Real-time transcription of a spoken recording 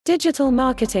Digital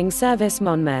Marketing Service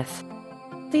Monmouth.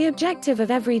 The objective of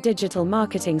every digital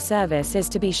marketing service is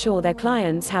to be sure their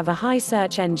clients have a high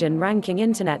search engine ranking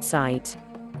internet site.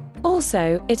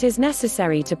 Also, it is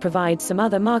necessary to provide some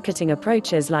other marketing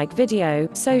approaches like video,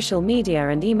 social media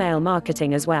and email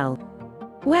marketing as well.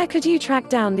 Where could you track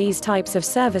down these types of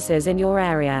services in your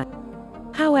area?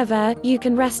 However, you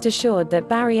can rest assured that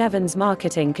Barrie Evans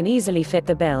Marketing can easily fit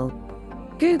the bill.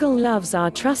 Google loves our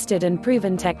trusted and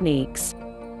proven techniques.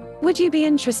 Would you be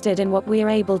interested in what we are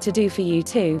able to do for you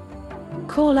too?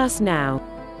 Call us now.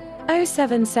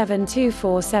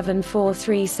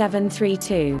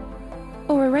 07724743732.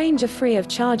 Or arrange a free of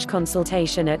charge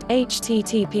consultation at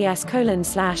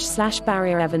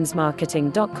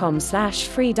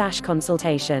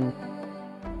https://barrierevansmarketing.com/free-consultation.